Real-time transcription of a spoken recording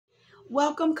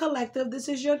Welcome, collective. This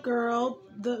is your girl,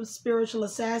 the spiritual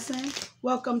assassin.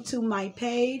 Welcome to my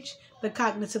page, the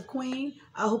cognitive queen.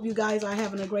 I hope you guys are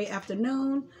having a great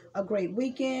afternoon, a great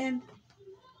weekend.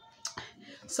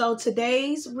 So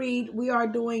today's read, we are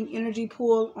doing energy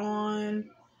pull on,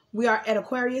 we are at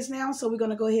Aquarius now, so we're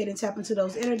going to go ahead and tap into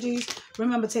those energies.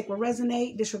 Remember, take what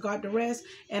resonate, disregard the rest.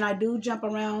 And I do jump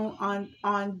around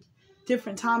on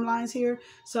different timelines here,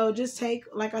 so just take,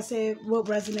 like I said, what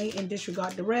resonate and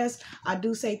disregard the rest. I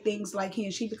do say things like he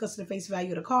and she because of the face value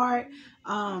of the card.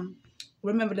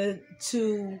 Remember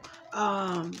to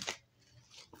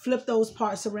flip those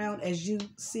parts around as you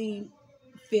see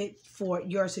fit for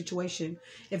your situation.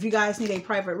 If you guys need a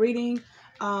private reading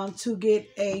to get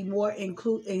a more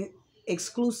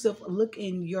exclusive look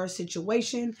in your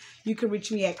situation, you can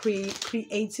reach me at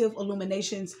Creative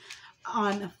Illuminations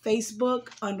on Facebook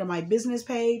under my business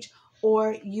page,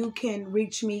 or you can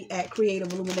reach me at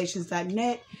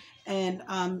creativeilluminations.net and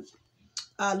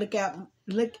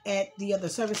look at the other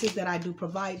services that I do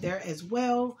provide there as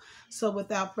well. So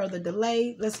without further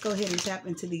delay, let's go ahead and tap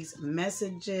into these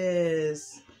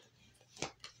messages.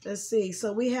 Let's see.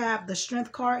 So we have the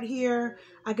Strength card here.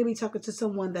 I could be talking to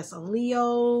someone that's a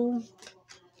Leo.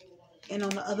 And on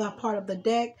the other part of the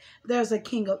deck, there's a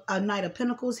Knight of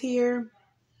Pentacles here.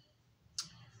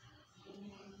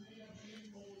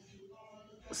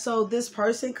 So this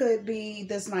person could be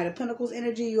this Knight of Pentacles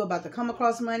energy. You're about to come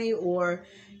across money, or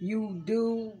you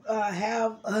do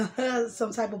have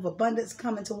some type of abundance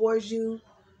coming towards you.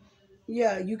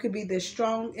 Yeah, you could be this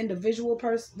strong individual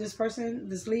person,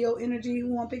 this Leo energy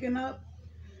who I'm picking up.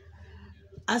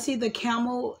 I see the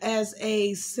camel as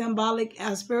a symbolic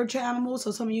spiritual animal.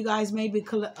 So some of you guys may be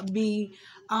connecting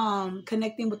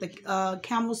with the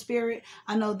camel spirit.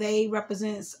 I know they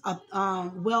represents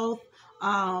wealth,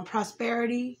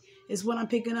 prosperity is what I'm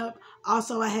picking up.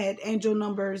 Also, I had angel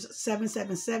numbers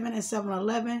 777 and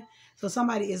 711. So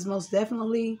somebody is most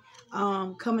definitely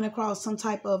coming across some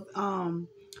type of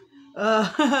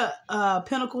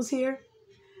pentacles here.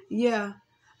 Yeah,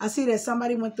 I see that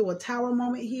somebody went through a tower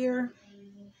moment here.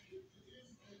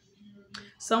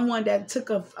 Someone that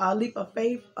took a leap of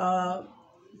faith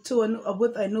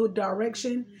with a new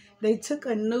direction. They took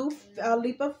a new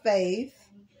leap of faith,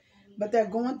 but they're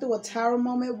going through a tower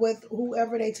moment with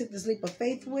whoever they took this leap of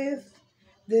faith with.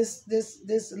 This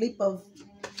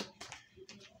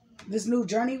new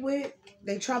journey with.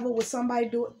 They travel with somebody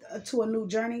to a new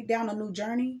journey, down a new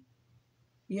journey.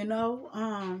 You know,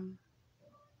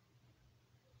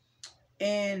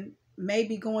 and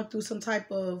maybe going through some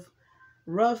type of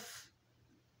rough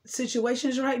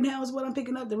situations right now is what I'm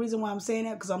picking up. The reason why I'm saying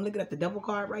that, because I'm looking at the devil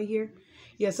card right here.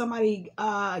 Yeah, somebody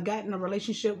got in a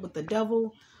relationship with the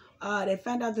devil. They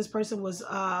found out this person was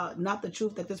not the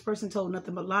truth, that this person told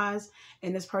nothing but lies,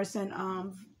 and this person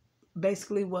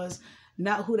basically was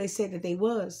not who they said that they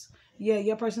was. Yeah,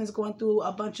 your person is going through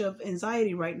a bunch of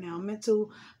anxiety right now,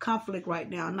 mental conflict right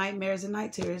now, nightmares and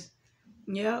night terrors.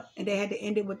 Yep, and they had to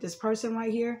end it with this person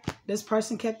right here. This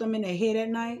person kept them in their head at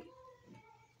night.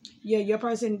 Yeah, your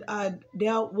person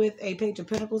dealt with a Page of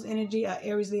Pentacles energy,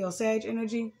 Aries, Leo, Sag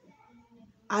energy.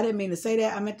 I didn't mean to say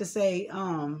that. I meant to say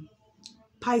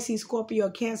Pisces, Scorpio,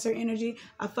 Cancer energy.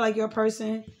 I feel like your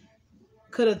person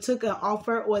could have took an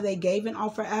offer, or they gave an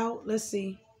offer out. Let's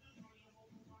see.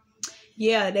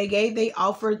 Yeah, they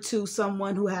offered to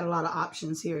someone who had a lot of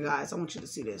options here, guys. I want you to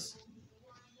see this.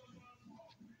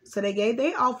 So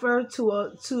they offer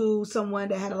to someone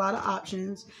that had a lot of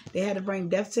options. They had to bring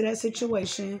death to that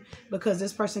situation because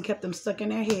this person kept them stuck in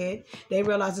their head. They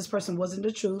realized this person wasn't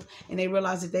the truth, and they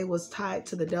realized that they was tied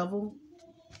to the devil.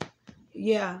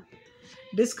 Yeah.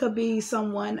 This could be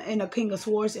someone in a King of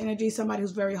Swords energy, somebody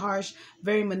who's very harsh,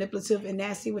 very manipulative and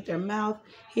nasty with their mouth.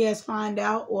 He has found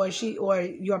out, or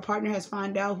your partner has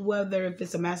found out, whether if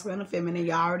it's a masculine or feminine,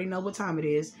 y'all already know what time it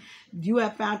is. You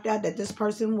have found out that this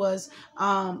person was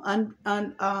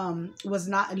was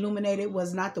not illuminated,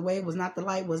 was not the way, was not the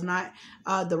light, was not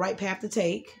the right path to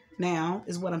take. Now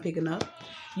is what I'm picking up.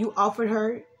 You offered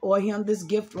her or him this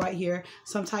gift right here,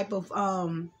 some type of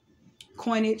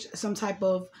coinage, some type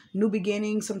of new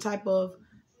beginning, some type of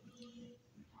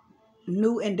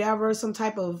new endeavor, some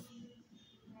type of,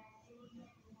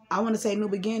 I want to say, new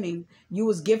beginning. You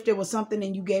was gifted with something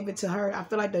and you gave it to her. I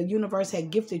feel like the universe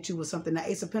had gifted you with something. The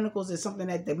Ace of Pentacles is something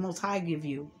that the Most High give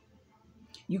you.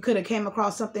 You could have came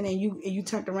across something and you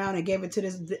turned around and gave it to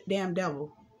this damn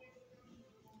devil.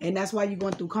 And that's why you're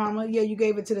going through karma. Yeah, you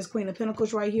gave it to this Queen of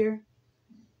Pentacles right here.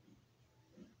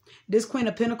 This Queen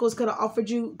of Pentacles could have offered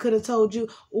you, could have told you,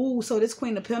 ooh, so this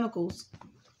Queen of Pentacles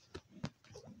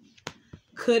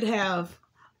could have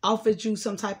offered you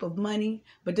some type of money,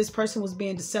 but this person was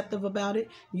being deceptive about it.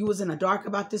 You was in the dark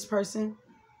about this person.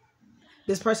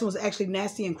 This person was actually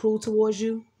nasty and cruel towards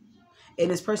you. And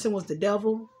this person was the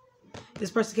devil.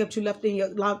 This person kept you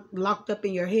locked up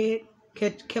in your head.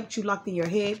 Kept you locked in your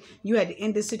head. You had to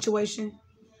end this situation.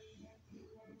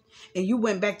 And you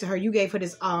went back to her. You gave her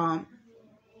this,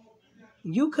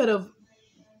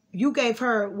 you gave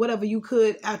her whatever you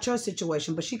could out your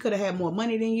situation, but she could have had more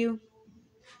money than you.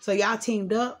 So y'all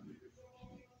teamed up.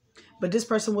 But this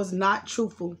person was not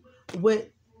truthful with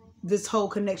this whole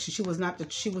connection. She was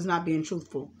not being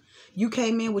truthful. You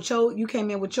came in with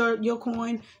your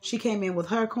coin. She came in with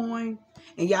her coin.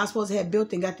 And y'all supposed to have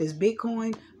built and got this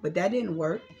Bitcoin, but that didn't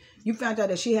work. You found out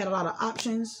that she had a lot of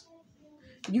options.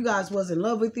 You guys was in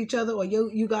love with each other, or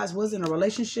you guys was in a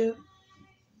relationship.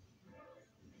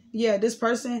 Yeah, this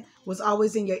person was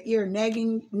always in your ear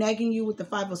nagging you with the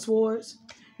 5 of Swords.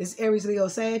 This Aries, Leo,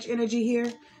 Sag energy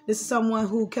here. This is someone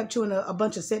who kept you in a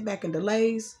bunch of setback and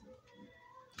delays.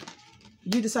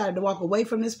 You decided to walk away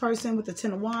from this person with the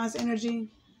 10 of Wands energy.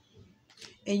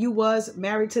 And you was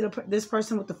married to this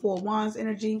person with the 4 of Wands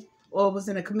energy, or was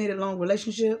in a committed long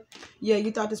relationship. Yeah,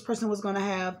 you thought this person was going to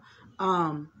have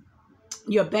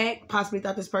your back. Possibly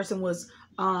thought this person was...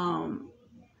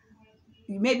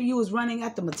 maybe you was running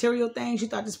after material things. You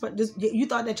thought you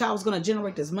thought that y'all was going to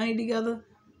generate this money together.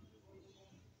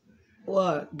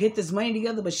 Or get this money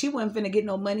together. But she wasn't finna get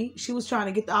no money. She was trying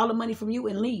to get all the money from you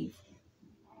and leave.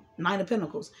 9 of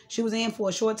Pentacles. She was in for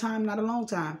a short time, not a long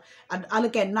time. I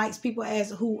look at Knights, people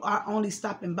as who are only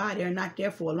stopping by. They're not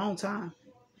there for a long time.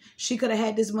 She could have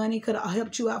had this money, could have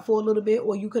helped you out for a little bit,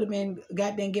 or you could have been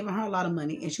goddamn giving her a lot of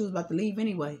money, and she was about to leave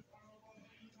anyway.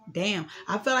 Damn.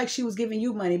 I felt like she was giving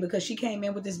you money because she came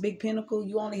in with this big pentacle.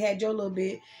 You only had your little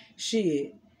bit.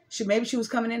 Shit. Maybe she was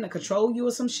coming in to control you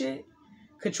or some shit.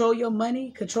 Control your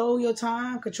money. Control your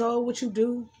time. Control what you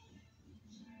do.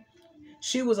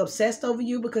 She was obsessed over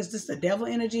you because this is the devil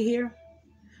energy here.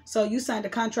 So you signed a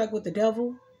contract with the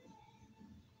devil.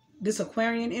 This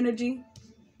Aquarian energy.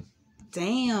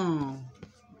 Damn.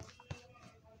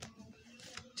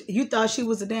 You thought she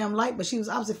was a damn light, but she was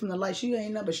opposite from the light. She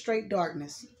ain't nothing but straight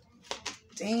darkness.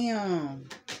 Damn.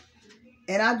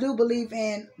 And I do believe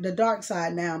in the dark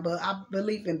side now, but I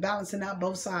believe in balancing out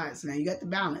both sides. Now you got the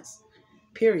balance.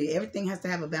 Period. Everything has to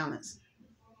have a balance.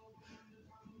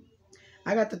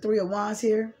 I got the 3 of Wands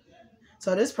here.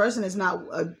 So this person is not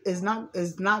going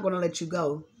to let you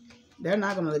go. They're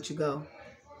not going to let you go.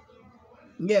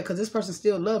 Yeah, because this person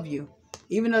still love you.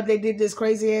 Even though they did this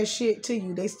crazy ass shit to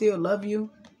you, they still love you.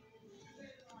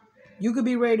 You could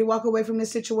be ready to walk away from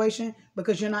this situation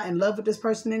because you're not in love with this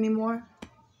person anymore.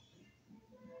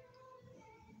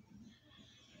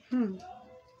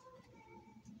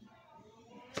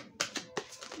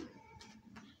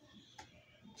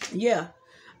 Yeah.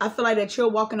 I feel like that you're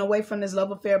walking away from this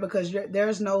love affair because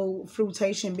there's no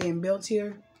fruitation being built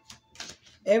here.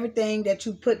 Everything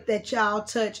that y'all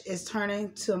touch is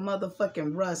turning to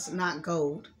motherfucking rust, not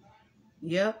gold.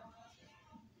 Yep.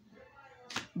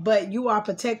 But you are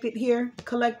protected here,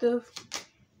 collective.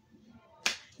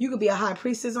 You could be a high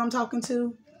priestess I'm talking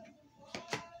to.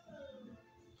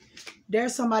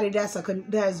 There's somebody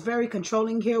that's very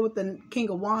controlling here with the King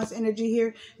of Wands energy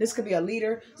here. This could be a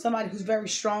leader, somebody who's very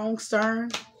strong,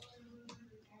 stern.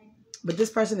 But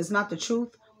this person is not the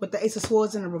truth with the Ace of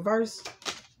Swords in the reverse.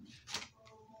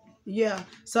 Yeah,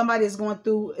 somebody is going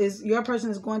through, your person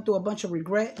is going through a bunch of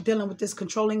regret dealing with this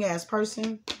controlling ass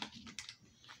person.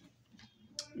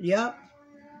 Yep.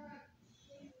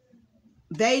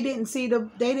 They didn't see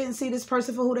this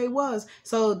person for who they was.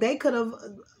 So they could have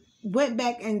went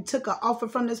back and took an offer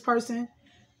from this person.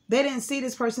 They didn't see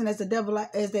this person as the devil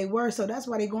as they were. So that's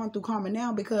why they're going through karma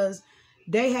now, because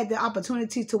they had the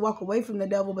opportunity to walk away from the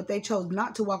devil, but they chose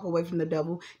not to walk away from the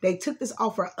devil. They took this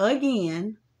offer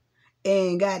again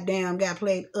and goddamn got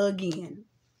played again.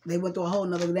 They went through a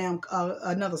whole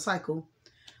another cycle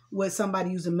with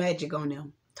somebody using magic on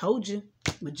them. Told you.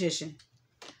 Magician.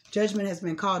 Judgment has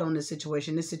been called on this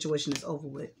situation. This situation is over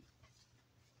with.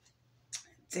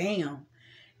 Damn.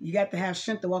 You got to have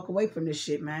strength to walk away from this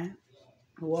shit, man.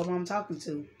 Whoever I'm talking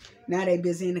to. Now they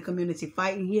busy in the community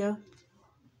fighting here.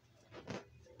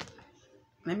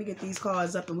 Let me get these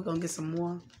cards up and we're going to get some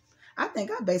more. I think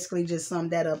I basically just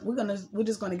summed that up. We're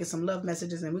just going to get some love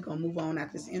messages and we're going to move on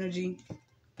after this energy.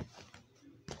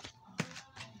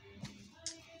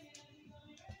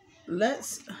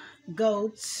 Let's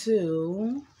go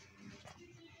to...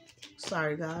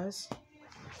 Sorry, guys.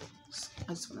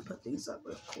 I just want to put these up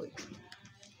real quick.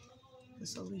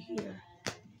 It's over here.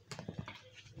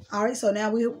 All right, so now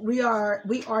we are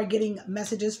getting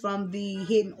messages from the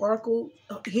hidden oracle,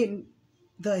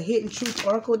 the hidden truth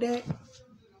oracle deck.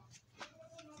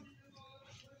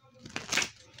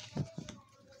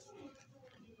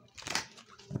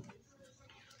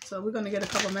 So we're gonna get a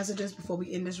couple messages before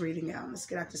we end this reading out. Let's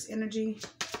get out this energy.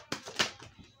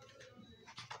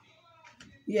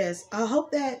 Yes, I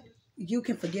hope that you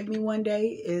can forgive me one day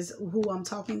is who I'm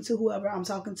talking to, whoever I'm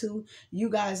talking to. You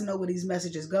guys know where these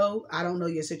messages go. I don't know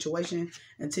your situation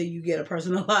until you get a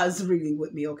personalized reading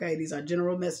with me, okay? These are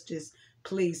general messages.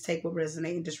 Please take what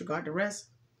resonates and disregard the rest.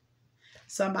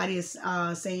 Somebody is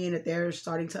saying that they're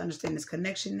starting to understand this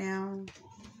connection now.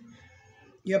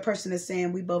 Your person is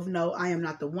saying, we both know I am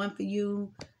not the one for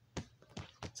you.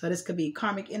 So this could be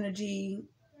karmic energy.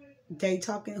 Who they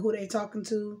talking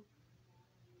to.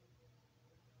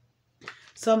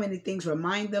 So many things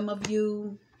remind them of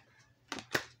you.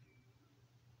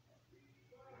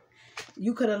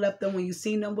 You could have left them when you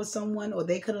seen them with someone, or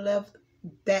they could have left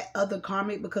that other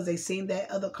karmic because they seen that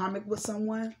other karmic with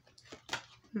someone.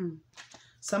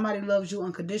 Somebody loves you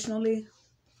unconditionally.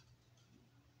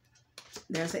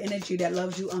 There's an energy that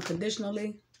loves you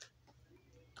unconditionally.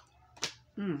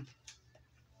 That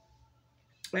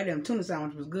damn tuna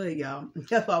sandwich was good, y'all.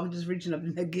 That's why I was just reaching up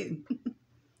and getting.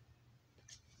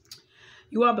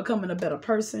 You are becoming a better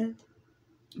person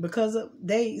because of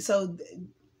they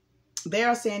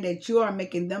are saying that you are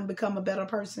making them become a better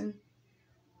person.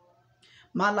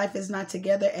 My life is not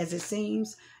together as it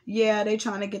seems. Yeah, they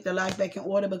trying to get their life back in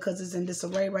order because it's in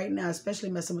disarray right now, especially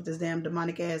messing with this damn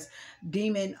demonic ass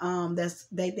demon.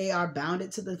 They are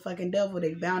bounded to the fucking devil.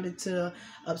 They bounded to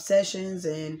obsessions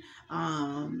and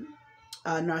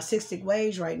narcissistic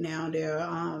ways right now. They're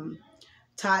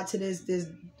tied to this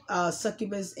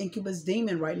succubus, incubus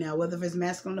demon right now, whether it's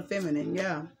masculine or feminine.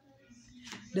 Yeah.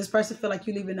 This person feel like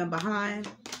you're leaving them behind.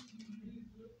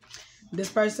 This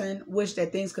person wish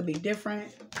that things could be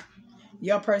different.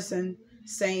 Your person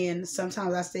saying,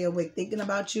 sometimes I stay awake thinking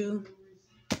about you.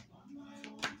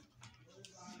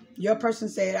 Your person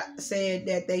said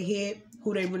that they hid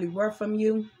who they really were from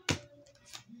you.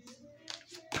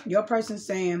 Your person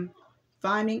saying,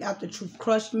 finding out the truth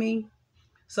crushed me.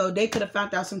 So they could have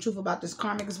found out some truth about this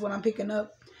karmic is what I'm picking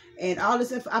up. And all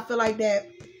this, I feel like that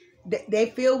they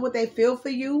feel what they feel for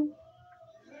you.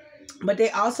 But they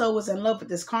also was in love with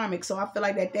this karmic. So I feel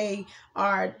like that they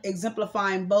are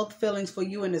exemplifying both feelings for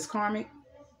you and this karmic.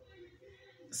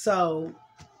 So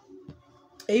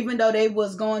even though they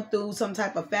was going through some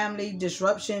type of family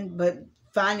disruption, but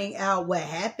finding out what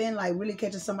happened, like really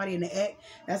catching somebody in the act,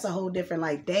 that's a whole different,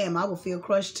 like, damn, I would feel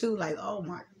crushed too. Like, oh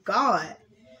my God.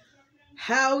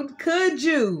 How could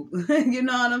you? You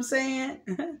know what I'm saying?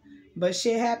 But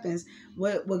shit happens.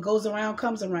 What goes around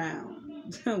comes around.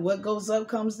 What goes up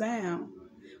comes down.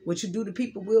 What you do to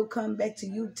people will come back to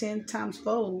you 10 times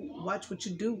fold. Watch what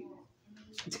you do.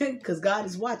 Because God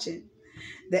is watching.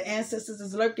 The ancestors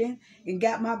is lurking and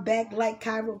got my back like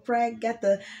chiropractic.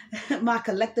 Got my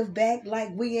collective back like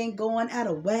we ain't going out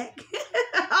of whack.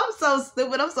 I'm so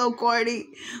stupid. I'm so corny.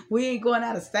 We ain't going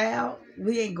out of style.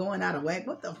 We ain't going out of whack.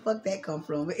 What the fuck that come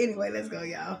from? But anyway, let's go,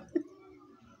 y'all.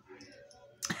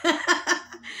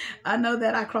 I know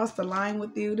that I crossed the line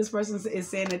with you. This person is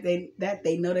saying that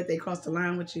they know that they crossed the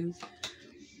line with you.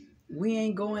 We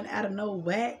ain't going out of no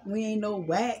whack. We ain't no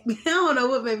whack. I don't know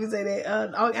what made me say that.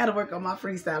 I got to work on my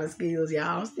freestyling skills,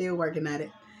 y'all. I'm still working at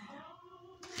it.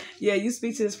 Yeah, you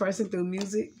speak to this person through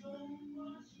music.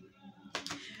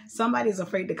 Somebody's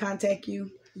afraid to contact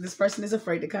you. This person is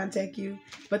afraid to contact you,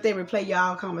 but they replay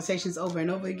y'all conversations over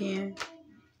and over again.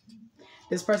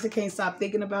 This person can't stop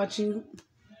thinking about you.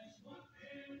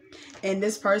 And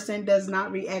this person does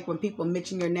not react when people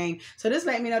mention your name. So this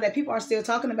let me know that people are still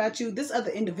talking about you. This other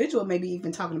individual may be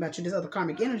even talking about you. This other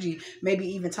karmic energy may be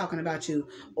even talking about you.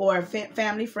 Or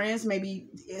family, friends may be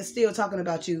still talking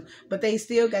about you. But they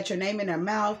still got your name in their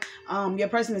mouth. Your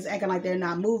person is acting like they're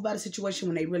not moved by the situation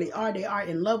when they really are. They are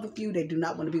in love with you. They do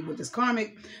not want to be with this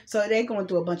karmic. So they're going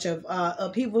through a bunch of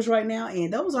upheavals right now.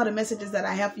 And those are the messages that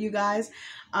I have for you guys.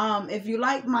 If you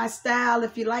like my style,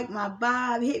 if you like my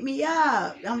vibe, hit me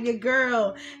up. I'm your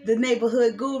girl, the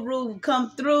neighborhood guru. Come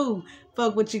through.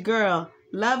 Fuck with your girl.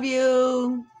 Love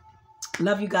you.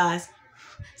 Love you guys.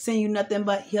 Send you nothing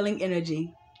but healing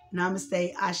energy.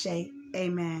 Namaste. Ashe.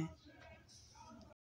 Amen.